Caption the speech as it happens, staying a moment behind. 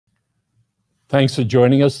Thanks for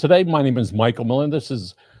joining us today. My name is Michael Millen. This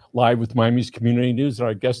is Live with Miami's Community News. And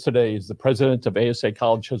our guest today is the president of ASA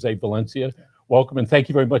College, Jose Valencia. Welcome and thank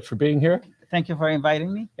you very much for being here. Thank you for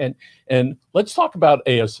inviting me. And let's talk about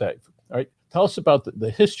ASA. All right. Tell us about the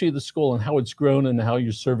history of the school and how it's grown and how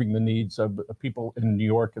you're serving the needs of people in New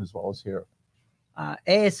York as well as here.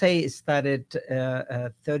 ASA started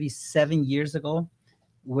 37 years ago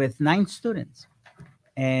with 9 students.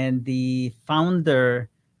 And the founder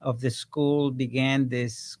of the school began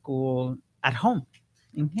this school at home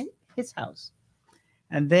in his house.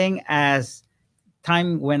 And then as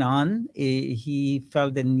time went on, he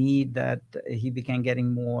felt the need that he began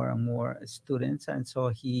getting more and more students. And so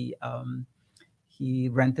he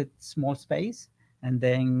rented small space. And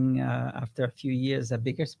then after a few years, a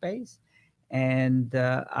bigger space. And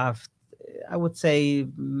after, I would say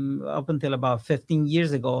up until about 15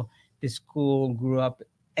 years ago, the school grew up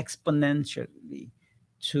exponentially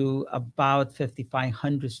to about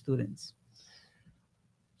 5,500 students.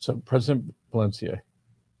 So President Valencia,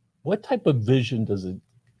 what type of vision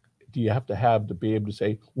do you have to be able to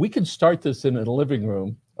say, we can start this in a living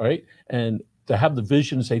room, all right? And to have the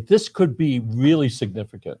vision to say, this could be really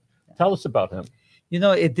significant. Tell us about him. You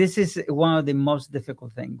know, this is one of the most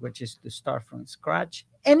difficult things, which is to start from scratch,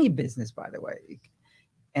 any business, by the way,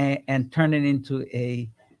 and turn it into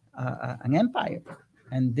an empire.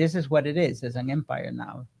 And this is what it is. It's an empire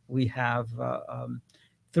now. We have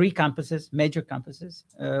 3 campuses, major campuses,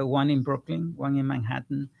 one in Brooklyn, one in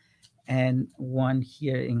Manhattan, and one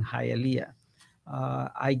here in Hialeah.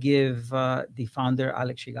 I give the founder,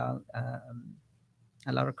 Alex Shigal,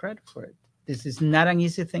 a lot of credit for it. This is not an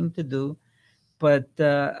easy thing to do, but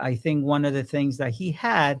I think one of the things that he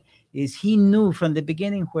had is he knew from the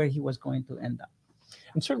beginning where he was going to end up.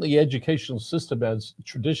 And certainly the educational system has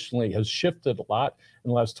shifted a lot in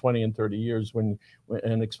the last 20 and 30 years,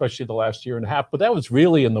 and especially the last year and a half. But that was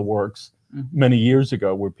really in the works many years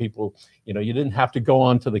ago, where people, you didn't have to go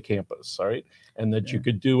onto the campus, all right? And that you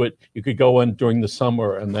could do it, you could go in during the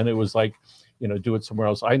summer, and then it was like, do it somewhere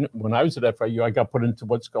else. When I was at FIU, I got put into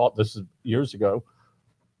what's called, this is years ago,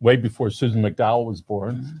 way before Susan McDowell was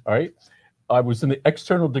born, all right? I was in the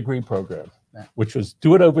external degree program, which was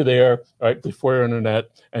do it over there, right, before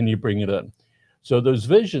internet, and you bring it in. So those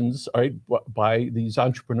visions, right, by these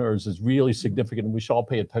entrepreneurs is really significant, and we should all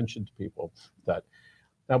pay attention to people.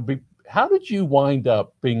 Now, how did you wind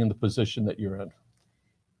up being in the position that you're in?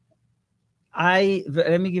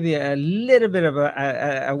 Let me give you a little bit of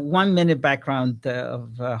a 1-minute background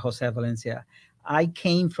of Jose Valencia. I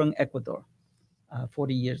came from Ecuador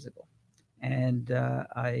 40 years ago. And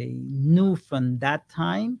I knew from that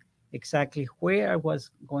time exactly where I was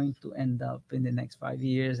going to end up in the next 5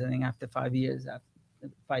 years, and then after 5 years,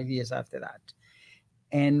 5 years after that.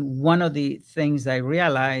 And one of the things I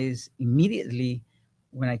realized immediately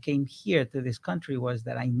when I came here to this country was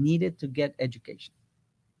that I needed to get education.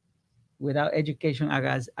 Without education,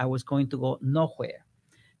 I was going to go nowhere.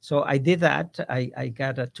 So I did that. I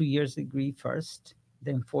got a 2 years degree first,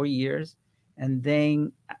 then 4 years. And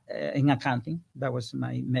then in accounting, that was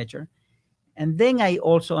my major. And then I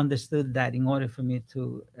also understood that in order for me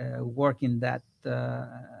to work in that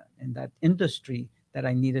industry, that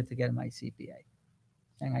I needed to get my CPA.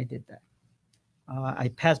 And I did that. I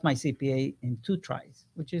passed my CPA in 2 tries,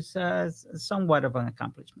 which is somewhat of an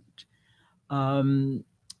accomplishment. And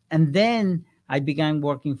then I began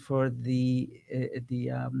working for the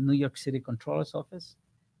New York City Controller's Office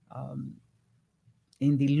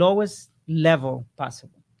in the lowest level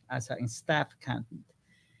possible as a staff accountant.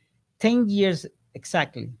 10 years,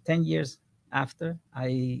 exactly 10 years after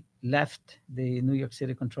I left the New York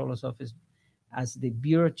City Controller's Office as the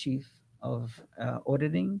bureau chief of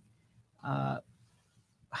auditing,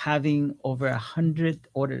 having over 100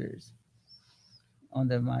 auditors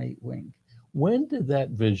under my wing. When did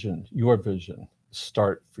that vision, your vision,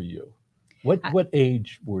 start for you? What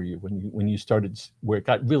age were you when you started, where it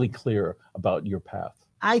got really clear about your path?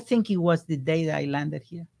 I think it was the day that I landed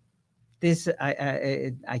here.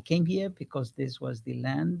 I came here because this was the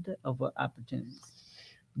land of opportunities.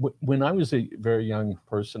 When I was a very young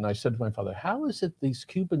person, I said to my father, how is it these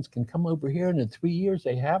Cubans can come over here and in 3 years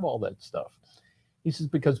they have all that stuff? He says,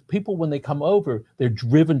 because people, when they come over, they're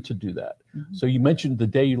driven to do that. So you mentioned the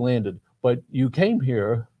day you landed, but you came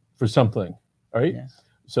here for something, right? Yeah.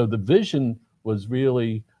 So the vision was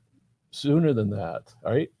really sooner than that,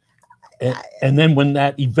 right? And then when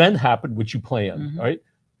that event happened, which you planned, right?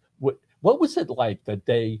 What was it like that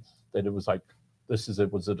day that it was like, this is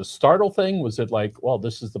it? Was it a startle thing? Was it like, well,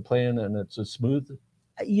 this is the plan and it's a smooth?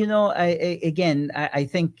 I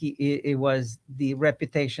think it was the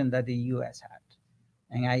reputation that the U.S. had.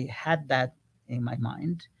 And I had that in my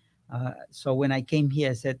mind. So when I came here,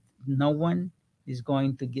 I said, no one is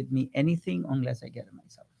going to give me anything unless I get it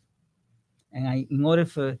myself. And in order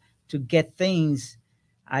to get things,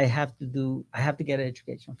 I have to get an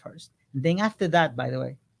education first. And then after that, by the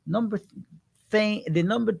way, the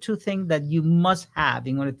number two thing that you must have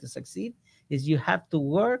in order to succeed is you have to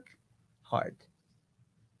work hard.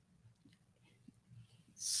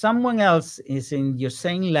 Someone else is in your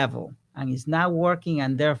same level and is not working,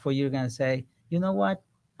 and therefore you're going to say, you know what,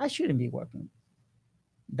 I shouldn't be working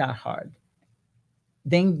that hard.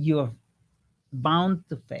 Then you're bound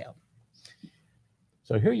to fail.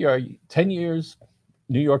 So here you are, 10 years,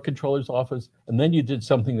 New York Controller's Office, and then you did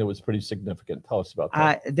something that was pretty significant. Tell us about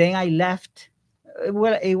that. Then I left.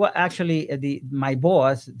 Well, it was actually my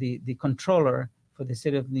boss, the controller for the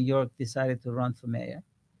city of New York, decided to run for mayor.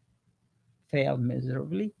 Failed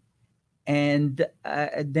miserably. And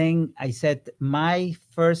then I said my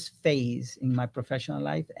first phase in my professional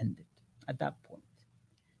life ended at that point.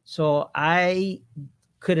 So I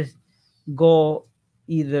could go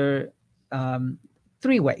either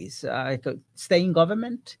three ways. I could stay in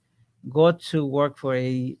government, go to work for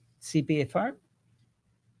a CPA firm,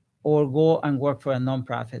 or go and work for a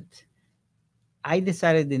nonprofit. I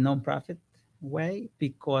decided the nonprofit way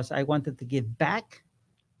because I wanted to give back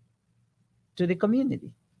to the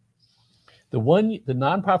community. The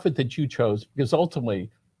nonprofit that you chose, because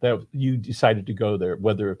ultimately that you decided to go there,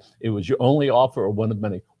 whether it was your only offer or one of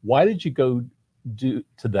many. Why did you go to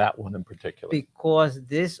that one in particular? Because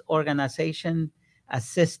this organization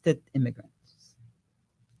assisted immigrants.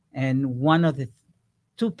 And one of the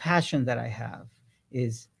two passions that I have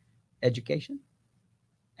is education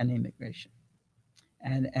and immigration.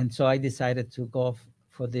 And so I decided to go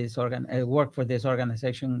for this work for this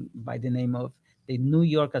organization by the name of the New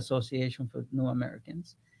York Association for New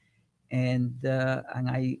Americans. And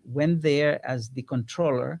I went there as the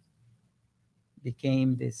controller,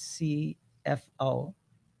 became the CFO,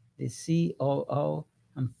 the COO,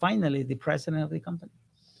 and finally the president of the company.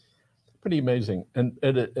 Pretty amazing. And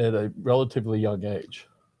at a relatively young age.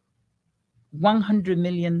 $100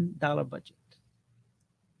 million budget.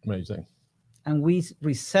 Amazing. And we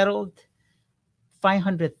resettled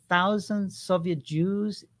 500,000 Soviet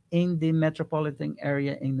Jews in the metropolitan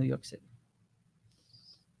area in New York City.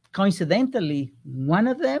 Coincidentally, one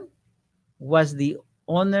of them was the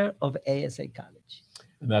owner of ASA College.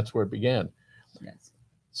 And that's where it began. Yes.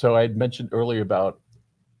 So I had mentioned earlier about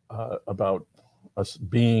us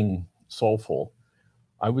being soulful.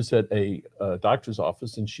 I was at a doctor's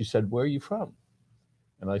office and she said, "Where are you from?"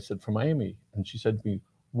 And I said, "From Miami." And she said to me,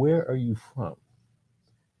 "Where are you from?"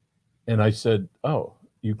 And I said, "Oh,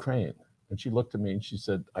 Ukraine." And she looked at me and she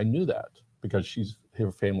said, "I knew that because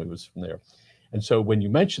her family was from there." And so when you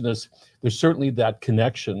mention this, there's certainly that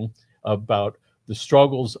connection about the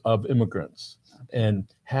struggles of immigrants and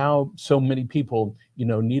how so many people,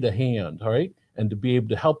 need a hand, all right? And to be able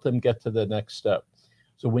to help them get to the next step.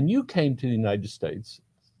 So when you came to the United States,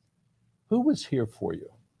 who was here for you?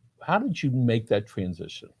 How did you make that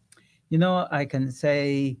transition? I can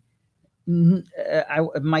say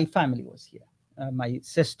my family was here. My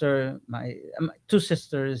sister, my two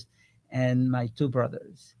sisters, and my two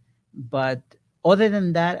brothers. But other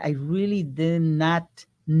than that, I really did not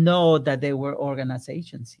know that there were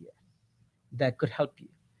organizations here that could help you.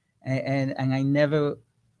 And I never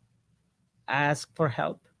asked for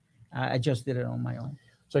help. I just did it on my own.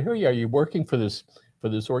 So here you are, you're working for this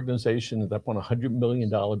organization that's on $100 million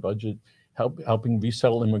budget, helping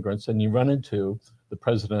resettle immigrants, and you run into the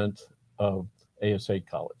president of ASA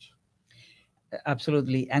College.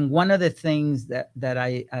 Absolutely. And one of the things that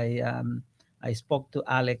I spoke to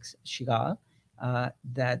Alex Shigal,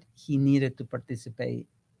 that he needed to participate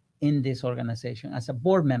in this organization as a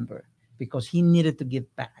board member because he needed to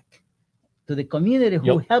give back to the community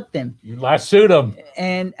who helped him. You lassoed him.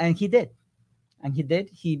 And he did. And he did.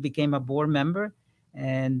 He became a board member.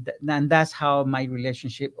 And that's how my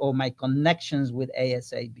relationship or my connections with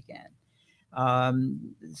ASA began.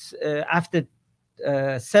 After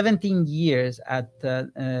 17 years at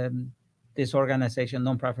this organization,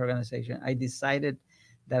 nonprofit organization, I decided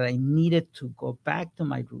that I needed to go back to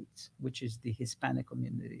my roots, which is the Hispanic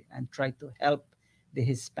community, and try to help the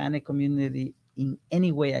Hispanic community in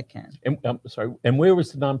any way I can. And sorry, and where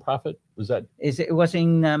was the nonprofit? It was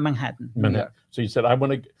in Manhattan, New York. So you said, I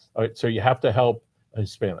want to, all right, so you have to help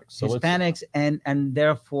Hispanics. So Hispanics, and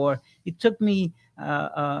therefore it took me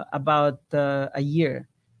about a year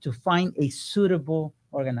to find a suitable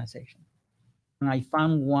organization. And I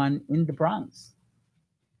found one in the Bronx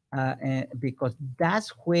because that's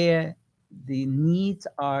where the needs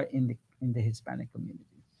are in the Hispanic community.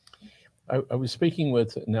 I was speaking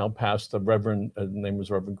with now past the Reverend, name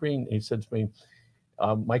was Reverend Green. He said to me,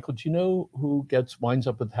 Michael, do you know who winds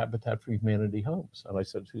up with Habitat for Humanity homes? And I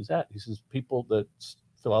said, who's that? He says, people that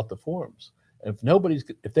fill out the forms. And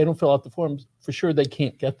if they don't fill out the forms, for sure they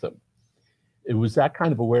can't get them. It was that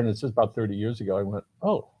kind of awareness. This is about 30 years ago. I went,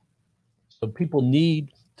 oh, so people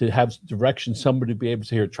need to have direction, somebody to be able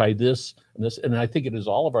to here, try this and this. And I think it is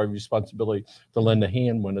all of our responsibility to lend a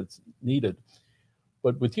hand when it's needed.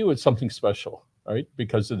 But with you, it's something special, right?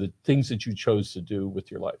 Because of the things that you chose to do with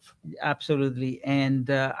your life. Absolutely. And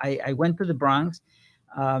I went to the Bronx,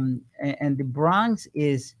 and the Bronx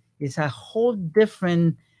is a whole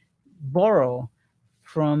different borough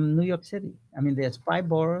from New York City. I mean, there's 5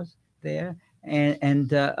 boroughs there, and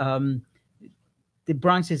the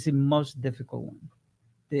Bronx is the most difficult one.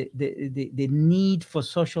 The need for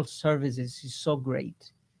social services is so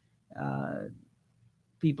great.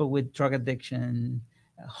 People with drug addiction,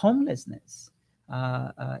 homelessness,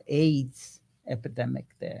 AIDS epidemic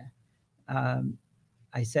there.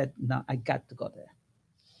 I said, no, I got to go there.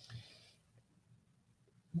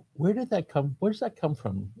 Where does that come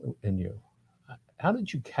from in you? How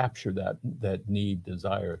did you capture that need,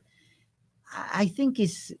 desire? I think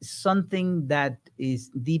it's something that is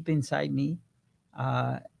deep inside me,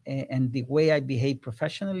 and the way I behave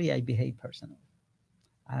professionally, I behave personally.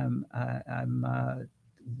 I'm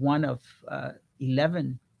one of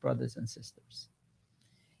 11 brothers and sisters,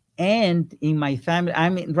 and in my family,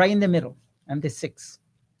 I'm right in the middle. I'm the 6th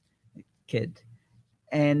kid,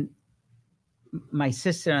 and my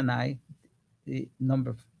sister and I, the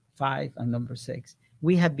number 5 and number 6,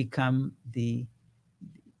 we have become the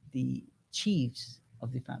chiefs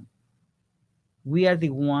of the family. We are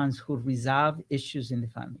the ones who resolve issues in the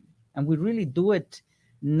family, and we really do it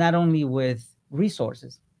not only with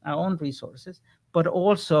resources, our own resources, but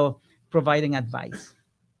also providing advice.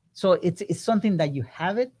 So it's something that you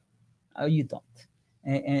have it or you don't.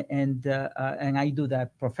 And I do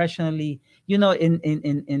that professionally. You know, I'm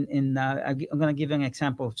going to give you an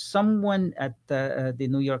example of someone at the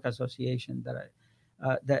New York Association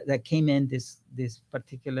that came in. This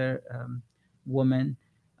particular woman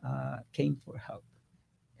came for help.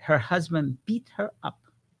 Her husband beat her up.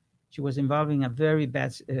 She was involved in a very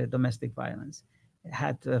bad domestic violence.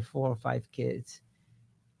 Had 4 or 5 kids.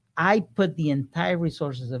 I put the entire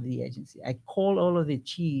resources of the agency. I called all of the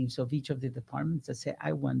chiefs of each of the departments and said,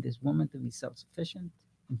 I want this woman to be self-sufficient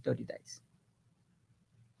in 30 days.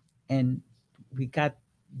 And we got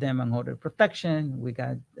them on order of protection. We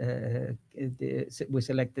got we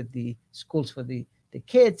selected the schools for the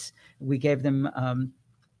kids. We gave them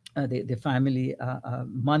the family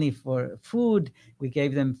money for food. We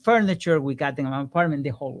gave them furniture. We got them an apartment. The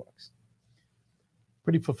whole works.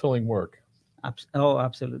 Pretty fulfilling work. Oh,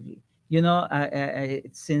 absolutely. You know,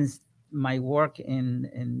 since my work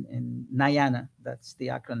in NIANA, that's the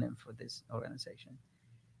acronym for this organization,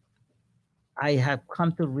 I have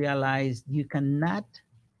come to realize you cannot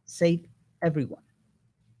save everyone.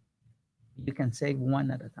 You can save one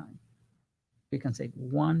at a time. You can save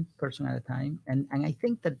one person at a time. And I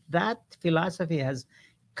think that philosophy has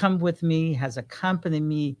come with me, has accompanied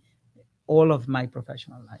me all of my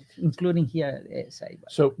professional life, including here at ASA.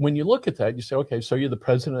 So when you look at that, you say, okay, so you're the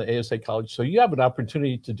president of ASA College. So you have an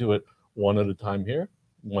opportunity to do it one at a time here,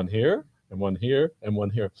 one here, and one here, and one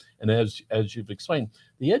here. And as you've explained,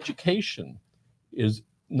 the education is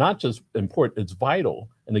not just important, it's vital.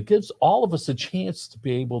 And it gives all of us a chance to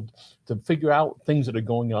be able to figure out things that are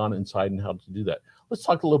going on inside and how to do that. Let's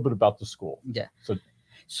talk a little bit about the school. Yeah.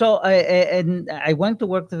 So I went to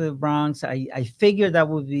work to the Bronx. I figured that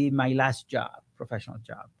would be my last job, professional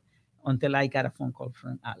job, until I got a phone call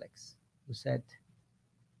from Alex, who said,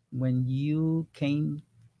 when you came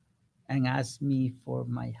and asked me for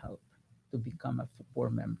my help to become a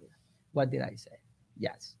board member, what did I say?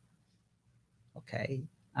 Yes. Okay.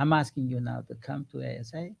 I'm asking you now to come to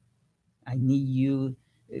ASA. I need you.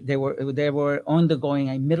 They were undergoing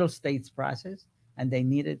a middle stage process, and they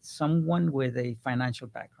needed someone with a financial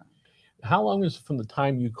background. How long is it from the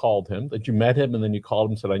time you called him, that you met him, and then you called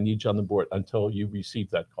him and said, I need you on the board, until you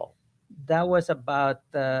received that call? That was about,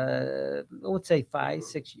 I would say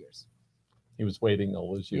 5-6 years. He was waiting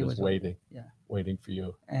all those years, waiting for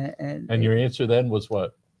you. And your answer then was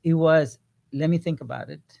what? It was, let me think about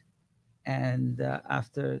it. And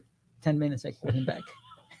after 10 minutes, I called him back.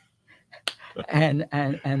 and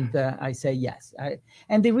I say yes.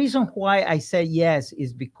 And the reason why I say yes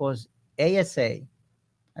is because ASA,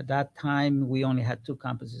 at that time, we only had 2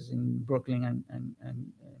 campuses in Brooklyn and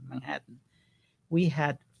Manhattan. We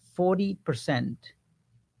had 40%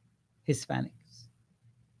 Hispanics.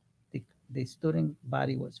 the student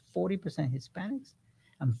body was 40% Hispanics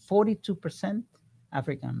and 42%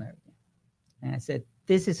 African American. And I said,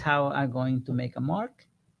 this is how I'm going to make a mark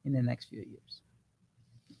in the next few years.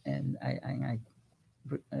 And I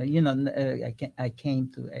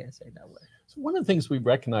came to ASA that way. So one of the things we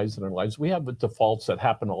recognize in our lives, we have defaults that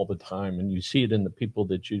happen all the time, and you see it in the people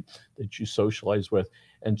that you socialize with.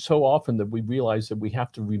 And so often that we realize that we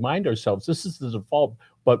have to remind ourselves, this is the default,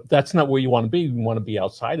 but that's not where you want to be. You want to be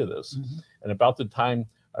outside of this. Mm-hmm. And about the time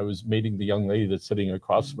I was meeting the young lady that's sitting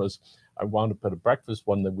across from us, I wound up at a breakfast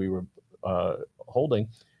one that we were holding,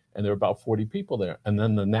 and there were about 40 people there. And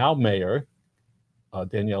then the now mayor,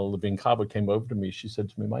 Daniela Levine Cava, came over to me. She said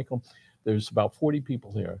to me, Michael, there's about 40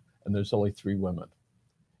 people here, and there's only 3 women.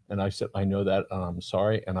 And I said, I know that, and I'm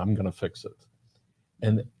sorry, and I'm going to fix it.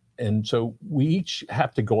 And so we each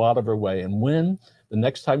have to go out of our way. And when the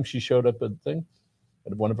next time she showed up at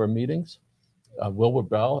one of our meetings, Wilbur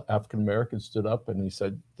Bell, African American, stood up and he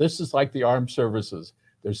said, this is like the armed services.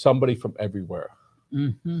 There's somebody from everywhere.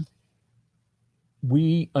 Mm-hmm.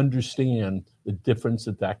 We understand the difference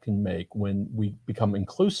that can make when we become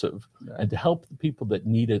inclusive, Right. and to help the people that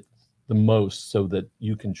need it the most so that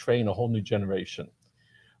you can train a whole new generation.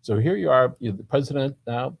 So here you are, you're the president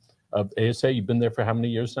now of ASA. You've been there for how many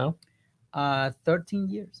years now? 13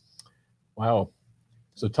 years. Wow.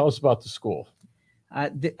 So tell us about the school.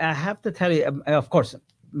 I have to tell you, of course,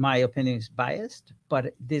 my opinion is biased,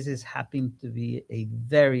 but this is happened to be a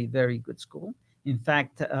very, very good school. In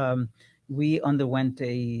fact, we underwent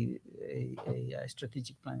a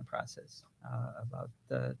strategic planning process about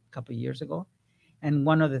a couple of years ago. And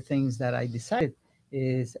one of the things that I decided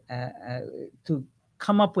is to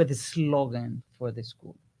come up with a slogan for the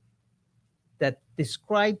school that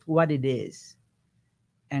described what it is.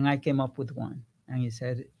 And I came up with one. And he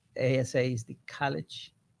said, ASA is the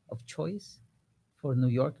college of choice for New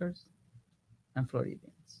Yorkers and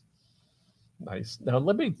Floridians. Nice. Now,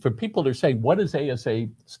 for people that are saying, what does ASA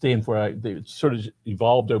stand for? It's sort of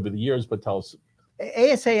evolved over the years, but tell us.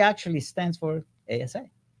 ASA actually stands for ASA.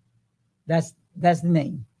 That's the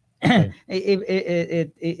name. Okay.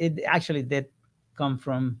 It actually did come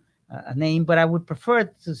from a name, but I would prefer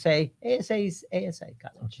to say ASA is ASA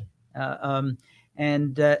College.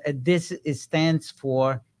 Okay. This stands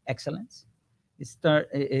for excellence. It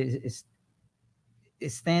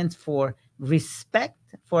stands for respect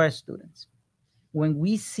for our students. When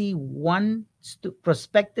we see one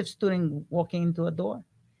prospective student walking into a door,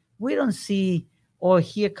 we don't see, oh,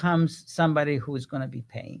 here comes somebody who is going to be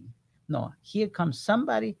paying. No, here comes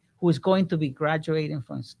somebody who is going to be graduating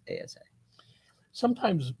from ASA.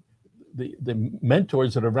 Sometimes the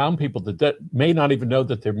mentors that are around people that may not even know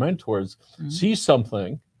that they're mentors see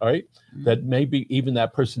something, all right, that maybe even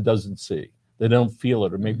that person doesn't see. They don't feel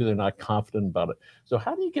it, or maybe they're not confident about it. So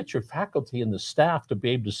how do you get your faculty and the staff to be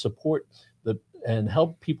able to support and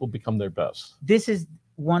help people become their best? This is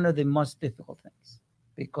one of the most difficult things,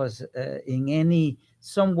 because in any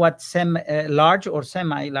somewhat large or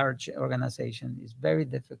semi-large organization, it's very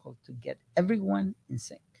difficult to get everyone in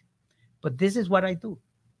sync. But this is what I do.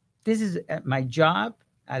 This is my job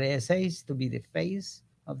at ASA, is to be the face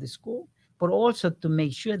of the school, but also to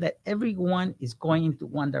make sure that everyone is going into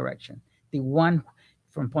one direction, the one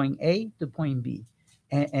from point A to point B.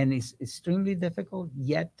 And it's extremely difficult,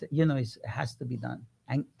 yet, it has to be done.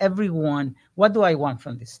 And everyone, what do I want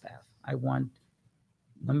from the staff? I want,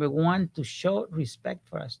 number one, to show respect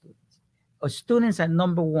for our students. Our students are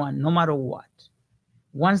number one, no matter what.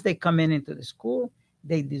 Once they come into the school,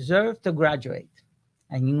 they deserve to graduate.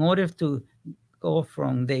 And in order to go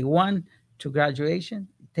from day one to graduation,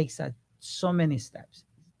 it takes so many steps.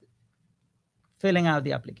 Filling out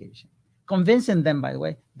the application, convincing them, by the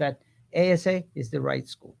way, that ASA is the right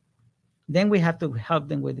school. Then we have to help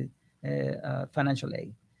them with financial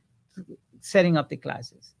aid, setting up the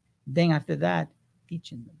classes. Then after that,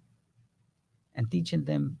 teaching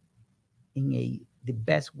them in the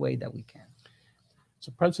best way that we can.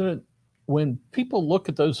 So, President, when people look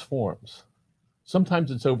at those forms,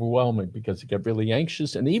 sometimes it's overwhelming because they get really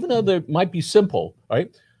anxious. And even though they might be simple,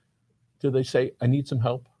 right? Do they say, I need some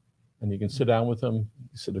help? And you can sit down with them,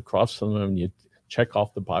 you sit across from them, and you check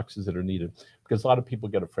off the boxes that are needed. Because a lot of people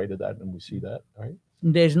get afraid of that, and we see that, right?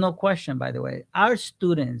 There's no question, by the way. Our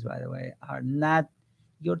students, by the way, are not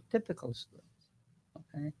your typical students,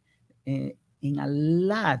 okay? In a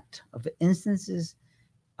lot of instances,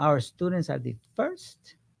 our students are the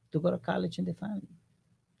first to go to college in the family.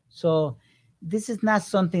 So this is not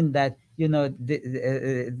something that,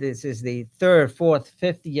 this is the third, fourth,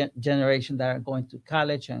 fifth generation that are going to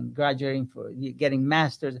college and graduating for getting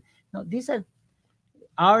masters. No, these are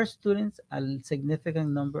our students. A significant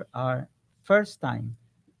number are First time.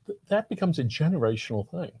 That becomes a generational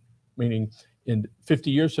thing. Meaning, in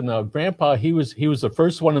 50 years from now, Grandpa, he was the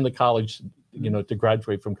first one in the college, to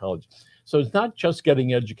graduate from college. So it's not just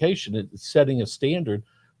getting education; it's setting a standard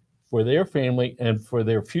for their family and for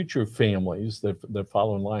their future families that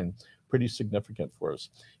follow in line. Pretty significant for us.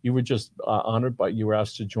 You were just honored you were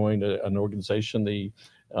asked to join an organization, I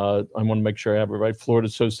want to make sure I have it right, Florida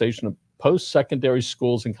Association of Post-Secondary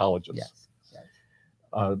Schools and Colleges. Yes. Yes.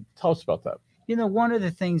 Tell us about that. One of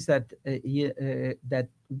the things that the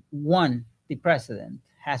president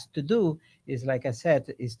has to do is, like I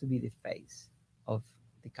said, is to be the face of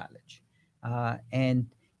the college, and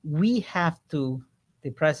we have to. The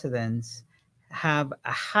presidents have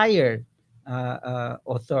a higher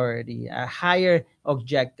authority, a higher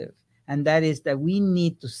objective, and that is that we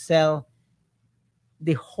need to sell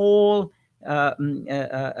the whole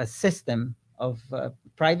system of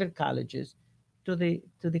private colleges to the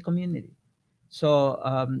community. So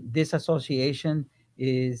this association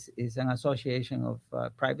is an association of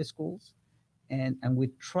private schools, and we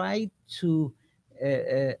try to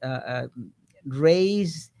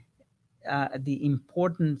raise the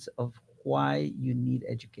importance of why you need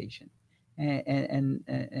education,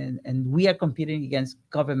 and we are competing against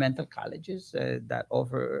governmental colleges that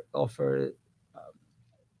offer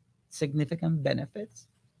significant benefits.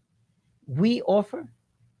 We offer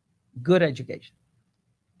good education,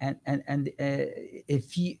 and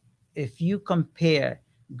if you compare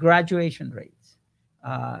graduation rates,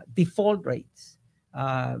 default rates,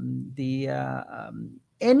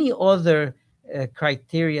 any other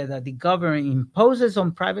criteria that the government imposes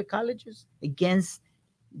on private colleges against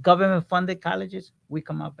government-funded colleges, we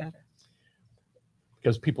come out better.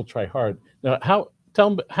 Because people try hard. Now,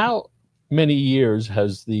 tell me, how many years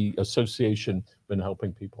has the association been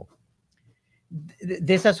helping people?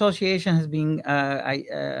 This association has been,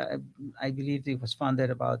 I believe it was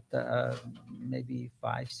founded about maybe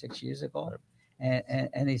 5-6 years ago,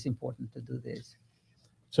 and it's important to do this.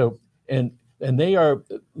 So, and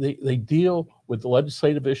they deal with the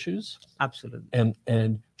legislative issues. Absolutely.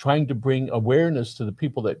 And trying to bring awareness to the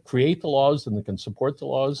people that create the laws and that can support the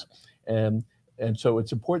laws. And so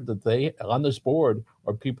it's important that they, on this board,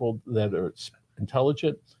 are people that are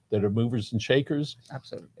intelligent, that are movers and shakers.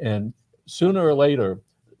 Absolutely. And sooner or later,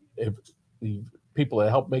 if the people that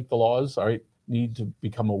help make the laws, need to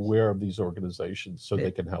become aware of these organizations so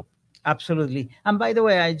they can help. Absolutely. And by the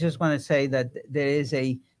way, I just want to say that there is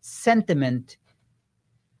a sentiment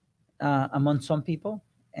among some people,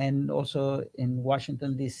 and also in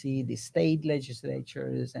Washington, D.C., the state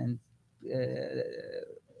legislatures and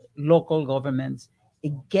local governments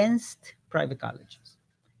against private colleges.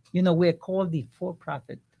 We're called the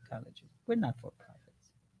for-profit colleges. We're not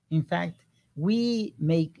for-profits. In fact, we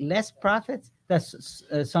make less profits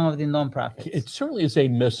than some of the nonprofits. It certainly is a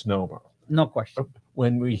misnomer. No question.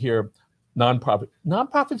 When we hear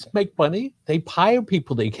nonprofits make money, they hire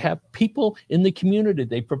people, they have people in the community,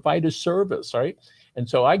 they provide a service, right? And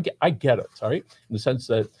so I get it, all right, in the sense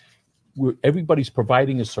that everybody's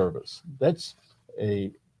providing a service.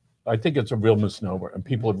 I think it's a real misnomer, and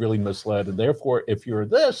people are really misled. And therefore, if you're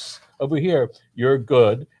this over here, you're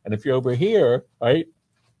good, and if you're over here, right,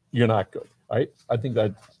 you're not good, right? I think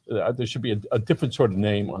that there should be a different sort of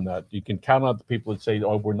name on that. You can count on the people that say,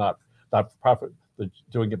 "Oh, we're not for profit." They're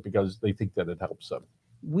doing it because they think that it helps them.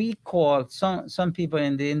 We call some people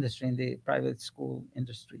in the industry, in the private school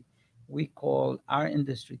industry, we call our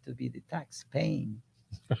industry to be the tax-paying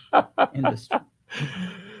industry.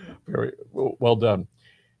 Very well done.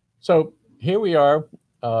 So here we are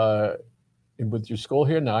with your school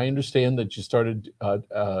here. Now I understand that you started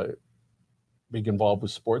being involved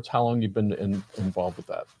with sports. How long have you been involved with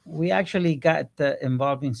that? We actually got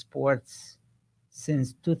involved in sports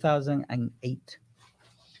since 2008.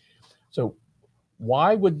 So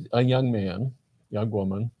why would a young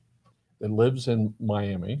woman that lives in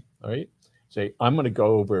Miami, all right, say, I'm going to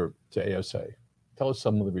go over to ASA? Tell us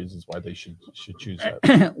some of the reasons why they should choose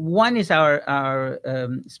that. One is our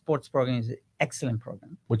sports program is an excellent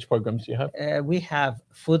program. Which programs do you have? We have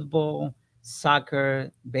football,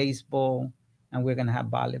 soccer, baseball, and we're going to have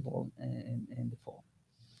volleyball in the fall.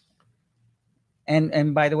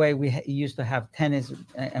 And by the way, we used to have tennis,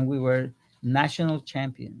 and we were national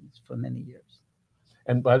champions for many years.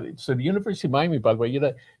 And so the University of Miami, by the way,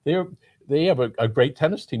 they have a great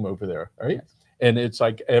tennis team over there, right? Yes. And it's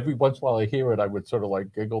like every once in a while I hear it, I would sort of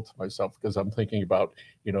like giggle to myself because I'm thinking about,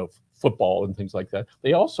 football and things like that.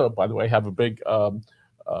 They also, by the way, have a big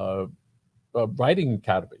riding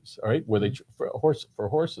academies, all right, where they for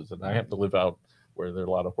horses. And I happen to live out where there are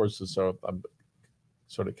a lot of horses, so I'm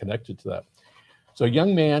sort of connected to that. So, a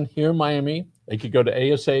young man here in Miami, they could go to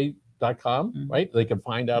asa.com, Mhm. right? They can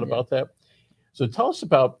find out Yeah. about that. So, tell us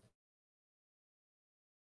about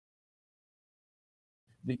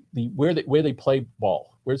the where they play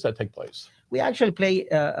ball. Where does that take place? We actually play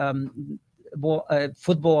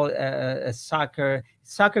football, soccer.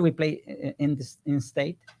 Soccer we play in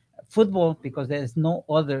state. Football, because there's no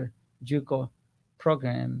other JUCO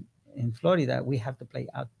program in Florida, we have to play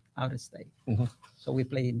out of state. Mhm. So we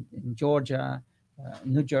play in Georgia,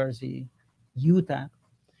 New Jersey, Utah.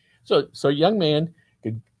 So, a young man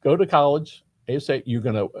could go to college. ASA, you're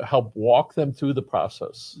going to help walk them through the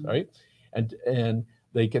process, Mhm. right? And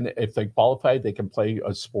they can, if they qualify, they can play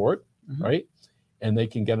a sport, Mhm. right? And they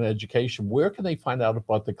can get an education. Where can they find out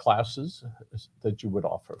about the classes that you would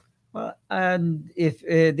offer? Well, and if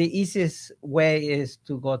the easiest way is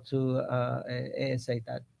to go to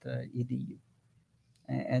asa.edu,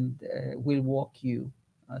 and we'll walk you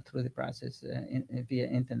through the process via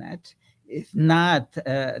internet. If not,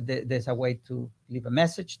 there's a way to leave a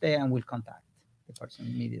message there, and we'll contact the person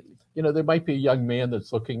immediately. You know, there might be a young man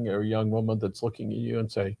that's looking, or a young woman that's looking at you and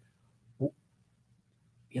say,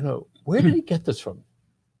 you know, where did he get this from?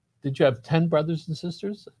 Did you have 10 brothers and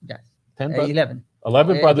sisters? Yes. 10 brothers? 11.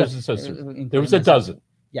 11 Uh, brothers uh, and sisters. including There was a myself. dozen.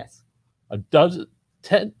 Yes. A dozen,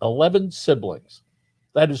 10, 11 siblings.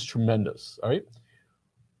 That is tremendous. All right.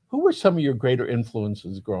 Who were some of your greater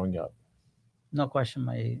influences growing up? No question,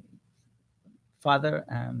 my father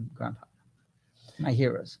and grandfather, my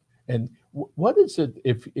heroes. And what is it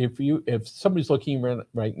if somebody's looking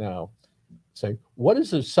right now, say, what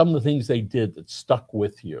is it, some of the things they did that stuck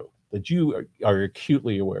with you that you are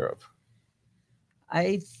acutely aware of?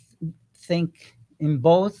 I think in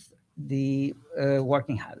both the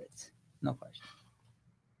working habits, no question.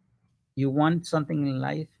 You want something in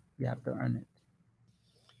life, you have to earn it.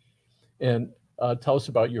 And tell us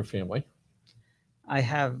about your family. I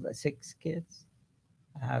have 6 kids.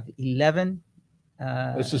 I have 11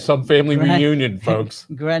 This is some family reunion, folks.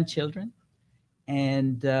 grandchildren.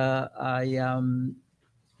 And I am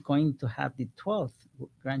going to have the 12th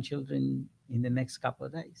grandchildren in the next couple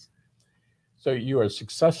of days. So you are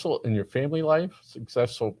successful in your family life,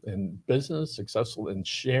 successful in business, successful in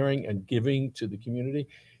sharing and giving to the community.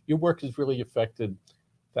 Your work has really affected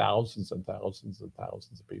thousands and thousands and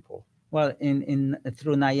thousands of people. Well, in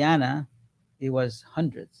through Nayana, it was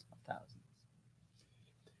hundreds of thousands.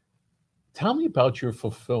 Tell me about your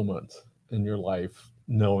fulfillment in your life,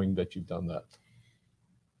 knowing that you've done that.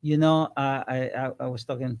 You know, I was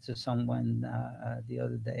talking to someone the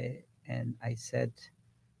other day, and I said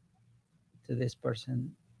to this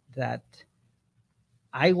person that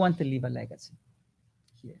I want to leave a legacy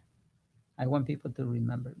here. I want people to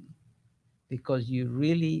remember me, because you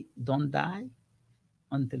really don't die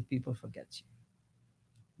until people forget you.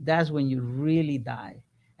 That's when you really die.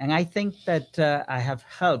 And I think that I have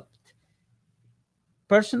helped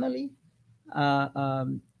personally, uh,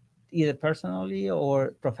 um, either personally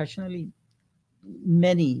or professionally,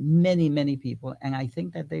 many people. And I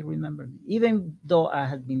think that they remember me. Even though I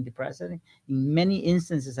have been the president, in many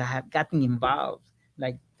instances I have gotten involved,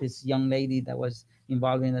 like this young lady that was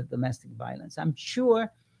involved in a domestic violence. I'm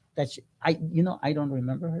sure that I don't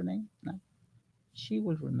remember her name. No, she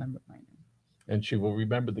will remember my name. And she will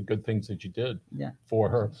remember the good things that you did Yeah. for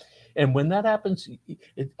her. And when that happens,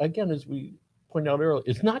 again, as we pointed out earlier,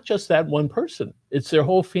 it's not just that one person; it's their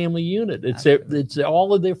whole family unit. It's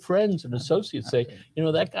all of their friends and associates say, you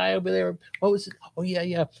know, that guy over there. What was it? Oh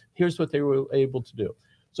yeah. Here's what they were able to do.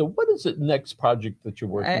 So, what is the next project that you're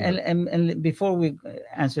working on? And before we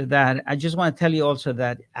answer that, I just want to tell you also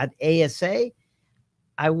that at ASA,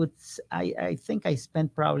 I think I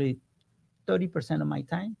spent probably 30% of my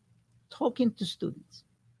time talking to students.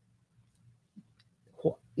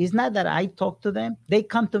 It's not that I talk to them; they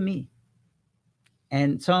come to me.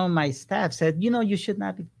 And some of my staff said, you should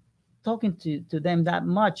not be talking to them that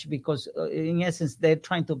much, because in essence they're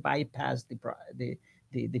trying to bypass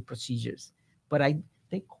the procedures. But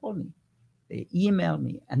they call me, they email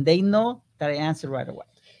me, and they know that I answer right away.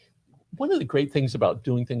 One of the great things about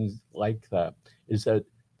doing things like that is that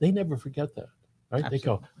they never forget that, right? Absolutely. They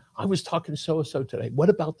go, I was talking to so-and-so today. What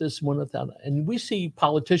about this? What about that? And we see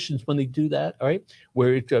politicians when they do that, all right,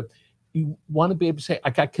 where you want to be able to say, I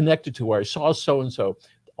got connected to her, I saw so-and-so.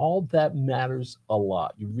 All that matters a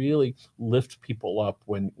lot. You really lift people up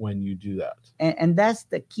when you do that. And that's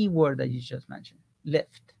the key word that you just mentioned,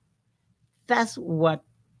 lift. That's what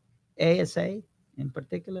ASA in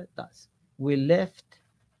particular does. We lift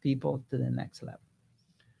people to the next level.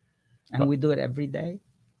 And we do it every day,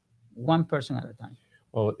 one person at a time.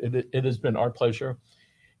 Well, it has been our pleasure.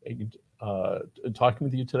 talking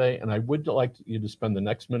with you today. And I would like you to spend the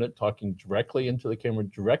next minute talking directly into the camera,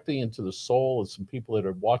 directly into the soul of some people that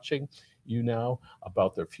are watching you now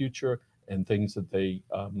about their future and things that they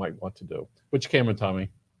might want to do. Which camera, Tommy?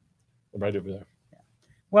 Right over there.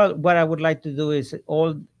 Well, what I would like to do is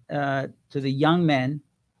all to the young men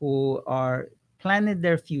who are planning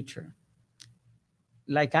their future.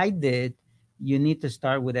 Like I did, you need to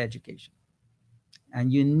start with education.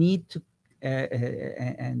 And you need to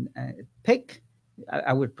pick.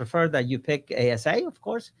 I would prefer that you pick ASA, of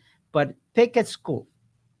course, but pick a school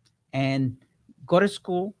and go to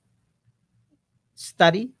school,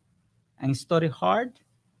 study, and study hard,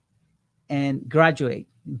 and graduate.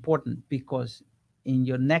 Important, because in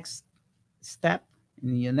your next step,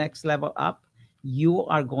 in your next level up, you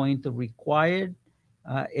are going to require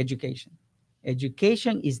education.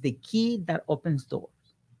 Education is the key that opens doors,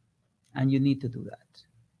 and you need to do that.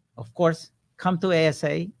 Of course, come to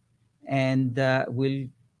ASA, and we'll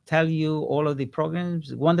tell you all of the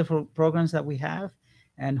programs, wonderful programs that we have,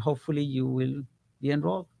 and hopefully you will be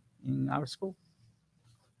enrolled in our school.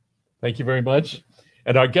 Thank you very much.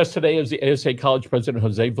 And our guest today is the ASA College President,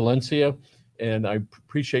 Jose Valencia. And I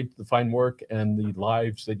appreciate the fine work and the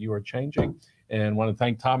lives that you are changing. And want to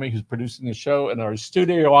thank Tommy, who's producing the show, and our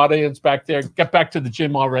studio audience back there. Get back to the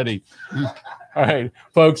gym already. All right,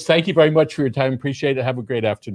 folks, thank you very much for your time. Appreciate it. Have a great afternoon.